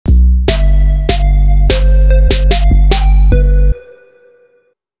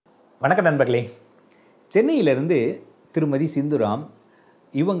வணக்கம் நண்பர்களே. சென்னையிலிருந்து திருமதி சிந்து ராம்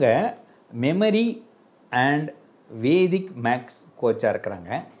இவங்க மெமரி அண்ட் வேதிக் மேக்ஸ் கோச்சாக இருக்கிறாங்க.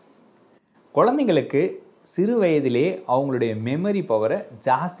 குழந்தைங்களுக்கு சிறு வயதிலே அவங்களுடைய மெமரி பவரை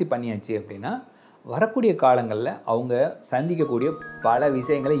ஜாஸ்தி பண்ணியாச்சு அப்படின்னா வரக்கூடிய காலங்களில் அவங்க சந்திக்கக்கூடிய பல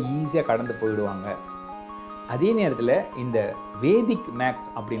விஷயங்களை ஈஸியாக கடந்து போயிடுவாங்க. அதே நேரத்தில் இந்த வேதிக்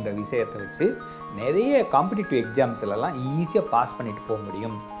மேக்ஸ் அப்படின்ற விஷயத்தை வச்சு நிறைய காம்படிட்டிவ் எக்ஸாம்ஸ்லாம் ஈஸியாக பாஸ் பண்ணிட்டு போக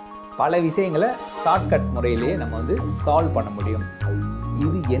முடியும். பல விஷயங்களை ஷார்ட்கட் முறையிலேயே நம்ம சால்வ் பண்ண முடியும்.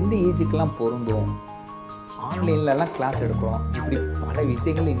 இது எந்த ஏஜுக்கெலாம் பொருந்தும், ஆன்லைன்லலாம் கிளாஸ் எடுக்கிறோம், இப்படி பல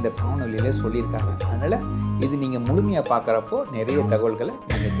விஷயங்கள் இந்த காணொலியில் சொல்லியிருக்காங்க. அதனால் இது நீங்கள் முழுமையாக பார்க்குறப்போ நிறைய தகவல்களை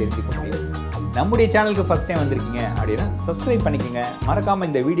நீங்கள் தெரிஞ்சுக்க முடியும். நம்முடைய சேனலுக்கு ஃபஸ்ட் டைம் வந்திருக்கீங்க அப்படின்னா சப்ஸ்கிரைப் பண்ணிக்கோங்க. மறக்காமல்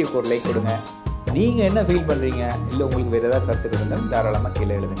இந்த வீடியோக்கு ஒரு லைக் கொடுங்க. நீங்கள் என்ன ஃபீல் பண்ணுறீங்க, இல்லை உங்களுக்கு வேறு ஏதாவது கருத்துக்கள் இருந்தாலும் தாராளமாக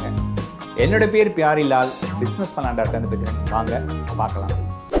கீழே எழுதுங்க. என்னோட பேர் பியாரிலால், பிஸ்னஸ் பண்ணாண்டாட்டு பேசுகிறேன். வாங்க பார்க்கலாம்.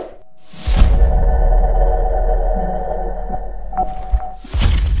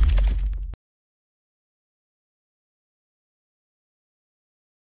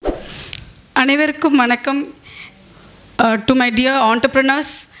 அனைவருக்கும் வணக்கம். To my dear entrepreneurs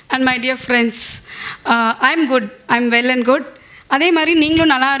and my dear friends, I'm good, I'm well and good. அதே மாதிரி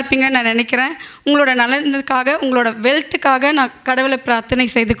நீங்களும் நல்லா இருப்பீங்கன்னு நான் நினைக்கிறேன். உங்களோட நலனுக்காக, உங்களோட வெல்த்துக்காக நான் கடவுளை பிரார்த்தனை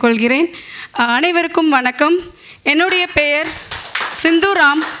செய்து கொள்கிறேன். அனைவருக்கும் வணக்கம். என்னுடைய பெயர் சிந்து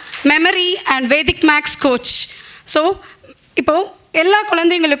Ram, memory and Vedic maths coach. So இப்போது எல்லா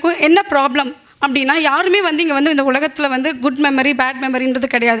குழந்தைங்களுக்கும் என்ன ப்ராப்ளம் அப்படின்னா, யாருமே இங்கே இந்த உலகத்தில் குட் மெமரி பேட் மெமரின்றது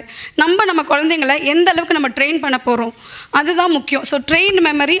கிடையாது. நம்ம குழந்தைங்களை எந்த அளவுக்கு நம்ம ட்ரெயின் பண்ண போகிறோம் அதுதான் முக்கியம். ஸோ ட்ரெயின்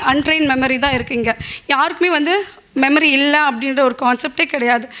மெமரி, அன்ட்ரெயின் மெமரி தான் இருக்குங்க. யாருக்குமே மெமரி இல்லை அப்படின்ற ஒரு கான்செப்டே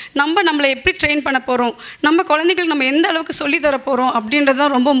கிடையாது. நம்மளை எப்படி ட்ரெயின் பண்ண போகிறோம், நம்ம குழந்தைங்களுக்கு நம்ம எந்த அளவுக்கு சொல்லித்தர போகிறோம் அப்படின்றது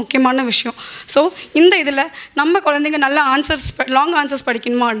தான் ரொம்ப முக்கியமான விஷயம். ஸோ இந்த இதில் நம்ம குழந்தைங்க நல்ல ஆன்சர்ஸ், லாங் ஆன்சர்ஸ்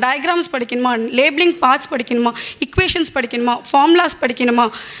படிக்கணுமா, டயக்ராம்ஸ் படிக்கணுமா, லேபிளிங் பார்ட்ஸ் படிக்கணுமா, இக்குவேஷன்ஸ் படிக்கணுமா, ஃபார்முலாஸ் படிக்கணுமா,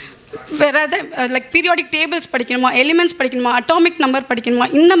 வேறு லைக் பீரியாடிக் டேபிள்ஸ் படிக்கணுமா, எலிமெண்ட்ஸ் படிக்கணுமா, அட்டாமிக் நம்பர் படிக்கணுமா,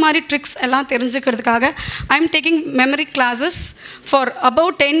 இந்த மாதிரி ட்ரிக்ஸ் எல்லாம் தெரிஞ்சுக்கிறதுக்காக I am taking memory classes for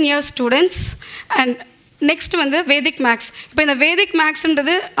about 10 years students. And next Vedic maths. இப்போ இந்த வேதிக்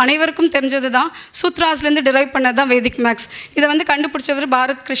மேக்ஸ்ன்றது அனைவருக்கும் தெரிஞ்சது தான். சூத்ராஸ்லேருந்து டிரைவ் பண்ணது தான் வேதிக் மேக்ஸ். இதை கண்டுபிடிச்சவர்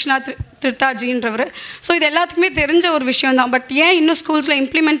பாரத் கிருஷ்ணா திரிட்டாஜின்றவர். ஸோ இது எல்லாத்துக்குமே தெரிஞ்ச ஒரு விஷயம் தான். பட் ஏன் இன்னும் ஸ்கூல்ஸில்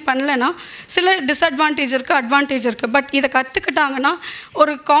இம்ப்ளிமெண்ட் பண்ணலைன்னா சில டிஸ்அட்வான்டேஜ் இருக்குது, அட்வான்டேஜ் இருக்குது. பட் இதை கற்றுக்கிட்டாங்கன்னா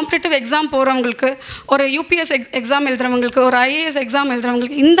ஒரு காம்படிட்டிவ் எக்ஸாம் போகிறவங்களுக்கு, ஒரு யூபிஎஸ் எக்ஸாம் எழுதுறவங்களுக்கு, ஒரு ஐஏஎஸ் எக்ஸாம்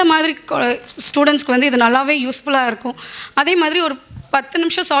எழுதுறவங்களுக்கு, இந்த மாதிரி ஸ்டூடெண்ட்ஸ்க்கு இது நல்லாவே யூஸ்ஃபுல்லாக இருக்கும். அதே மாதிரி ஒரு 10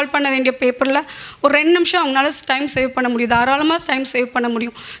 நிமிஷம் சால்வ் பண்ண வேண்டிய பேப்பரில் ஒரு 2 நிமிஷம் அவங்களால டைம் சேவ் பண்ண முடியும், தாராளமாக டைம் சேவ் பண்ண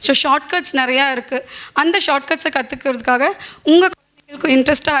முடியும். ஸோ ஷார்ட்கட்ஸ் நிறையா இருக்குது. அந்த ஷார்ட்கட்ஸை கற்றுக்கிறதுக்காக உங்கள் குழந்தைங்களுக்கு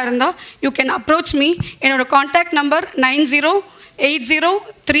இன்ட்ரெஸ்ட்டாக இருந்தால் யூ கேன் அப்ரோச் மீ. என்னோடய contact number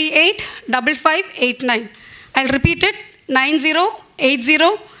 9080385589. I repeat it,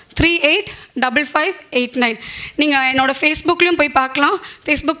 9080385589. நீங்கள் என்னோடய ஃபேஸ்புக்லேயும் போய் பார்க்கலாம்.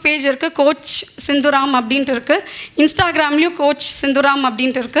 ஃபேஸ்புக் பேஜ் இருக்குது, கோச் சிந்து ராம் அப்படின்ட்டு இருக்குது. இன்ஸ்டாகிராம்லேயும் கோச் சிந்து ராம்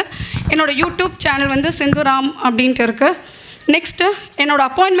அப்படின்ட்டு இருக்குது. என்னோடய யூடியூப் சேனல் சிந்து ராம் அப்படின்ட்டு இருக்குது. நெக்ஸ்ட்டு என்னோடய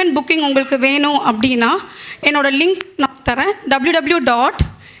அப்பாயின்மெண்ட் புக்கிங் உங்களுக்கு வேணும் அப்படின்னா என்னோடய லிங்க் நான் தரேன்.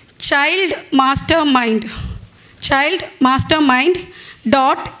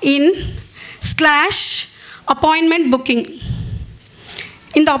 www.childmastermind.in/appointment booking.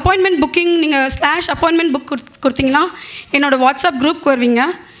 இந்த அப்பாயின்மெண்ட் புக்கிங் நீங்கள் /appointment book கொடுத்தீங்கன்னா என்னோடய வாட்ஸ்அப் குரூப்க்கு வருவீங்க.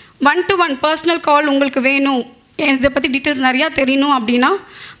 1-to-1 பர்சனல் கால் உங்களுக்கு வேணும், இதை பற்றி டீட்டெயில்ஸ் நிறையா தெரியணும் அப்படின்னா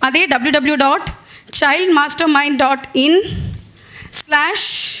அதே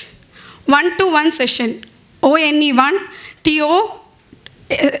www.childmastermind.in/1-to-1 session. ONE1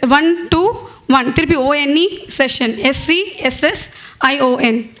 TO1-to-1 திருப்பி ONE session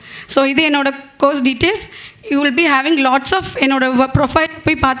SESSION. ஸோ இது என்னோடய course details. You will be having lots of என்னோடய ப்ரொஃபைல்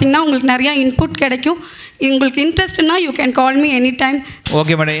போய் பார்த்தீங்கன்னா உங்களுக்கு நிறையா இன்புட் கிடைக்கும். உங்களுக்கு இன்ட்ரெஸ்ட்னா you can call me any time.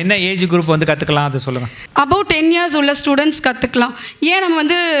 Okay madam. என்ன ஏஜ் குரூப் கற்றுக்கலாம் அது சொல்லுங்கள். அபவுட் 10 years உள்ள ஸ்டூடெண்ட்ஸ் கற்றுக்கலாம். ஏன் நம்ம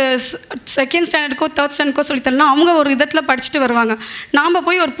செகண்ட் ஸ்டாண்டர்டுக்கோ தேர்ட் ஸ்டாண்டர்டுக்கோ சொல்லித்தரலாம், அவங்க ஒரு விதத்தில் படிச்சுட்டு வருவாங்க. நாம்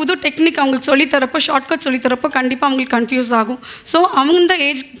போய் ஒரு புது டெக்னிக் அவங்களுக்கு சொல்லித்தரப்போ, ஷார்ட்கட் சொல்லித்தரப்போ கண்டிப்பாக அவங்களுக்கு கன்ஃபியூஸ் ஆகும். ஸோ அவங்க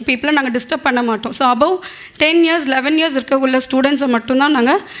ஏஜ் பீப்புளை நாங்கள் டிஸ்டர்ப் பண்ண மாட்டோம். ஸோ அபவ் 10 years 11 years இருக்க உள்ள ஸ்டூடெண்ட்ஸை மட்டும்தான்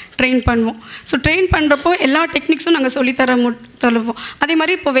நாங்கள் ட்ரெயின் பண்ணுவோம். ஸோ ட்ரெயின் பண்ணுறப்போ எல்லா டெக்னிக்ஸும் நாங்கள் சொல்லித்தருவோம். அதே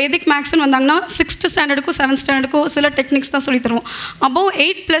மாதிரி இப்போ வேதிக் மேக்ஸ்ன்னு வந்தாங்கன்னா 6th ஸ்டாண்டர்டுக்கும் 7th ஸ்டாண்டர்டுக்கும் சில டெக்னிக்ஸ் தான் சொல்லித்தருவோம். Above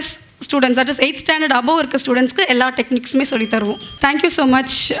 8+ students, that is 8th standard above இருக்க ஸ்டூடெண்ட்ஸ்க்கு எல்லா டெக்னிக்ஸுமே சொல்லித்தருவோம். Thank you so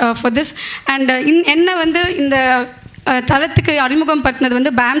much for this. And என்ன இந்த தளத்துக்கு அறிமுகம்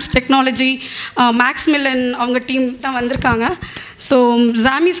படுத்தினது பேம்ஸ் டெக்னாலஜி, மேக்ஸ் மில்லன் அவங்க டீம் தான் வந்திருக்காங்க. ஸோ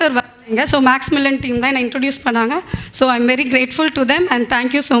ஜாமி sir so maths melon team தான் என்னை இன்ட்ரடியூஸ் பண்ணாங்க. So I am very grateful to them and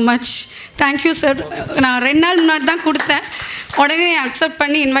thank you so much. Thank you sir. நான் 2 நாள் முன்னாடி தான் கொடுத்தேன், உடனே அக்செப்ட்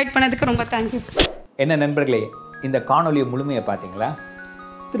பண்ணி இன்வைட் பண்ணதுக்கு ரொம்ப தேங்க்யூ. என்ன நண்பர்களே, இந்த காணொலியை முழுமையை பார்த்தீங்களா?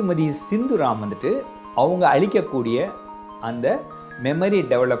 திருமதி சிந்து ராம் வந்துட்டு அவங்க அளிக்கக்கூடிய அந்த memory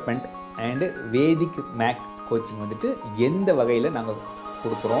development and Vedic maths coaching வந்துட்டு எந்த வகையில் நாங்கள்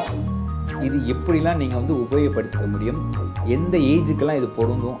கொடுக்குறோம், இது எப்படிலாம் நீங்கள் வந்து உபயோகப்படுத்த முடியும், எந்த ஏஜுக்கெல்லாம் இது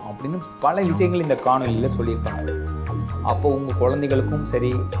பொருந்தும் அப்படின்னு பல விஷயங்கள் இந்த காணொலியில் சொல்லியிருப்பாங்க. அப்போ உங்கள் குழந்தைகளுக்கும்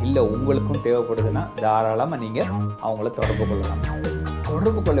சரி இல்லை உங்களுக்கும் தேவைப்படுதுன்னா தாராளமாக நீங்கள் அவங்கள தொடர்பு கொள்ளலாம்.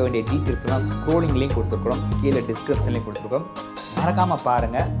 தொடர்பு கொள்ள வேண்டிய டீட்டெயில்ஸ்லாம் ஸ்க்ரோலிங்லேயும் கொடுத்துருக்குறோம், கீழே டிஸ்கிரிப்ஷன்லேயும் கொடுத்துருக்கோம். மறக்காமல்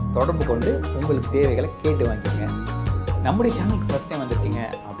பாருங்கள், தொடர்பு கொண்டு உங்களுக்கு தேவைகளை கேட்டு வாங்கிக்கோங்க. நம்முடைய சேனலுக்கு ஃபஸ்ட் டைம் வந்திருக்கீங்க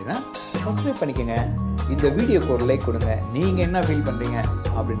அப்படின்னா சப்ஸ்கிரைப் பண்ணிக்கோங்க. இந்த வீடியோக்கு ஒரு லைக் கொடுங்க. நீங்கள் என்ன ஃபீல் பண்ணுறீங்க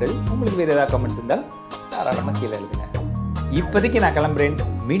அப்படின்றது, உங்களுக்கு வேறு ஏதாவது கமெண்ட்ஸ் இருந்தால் தாராளமாக கீழே எழுதுங்க. இப்போதைக்கு நான் கிளம்புறேன்.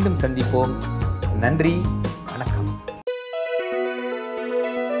 மீண்டும் சந்திப்போம். நன்றி.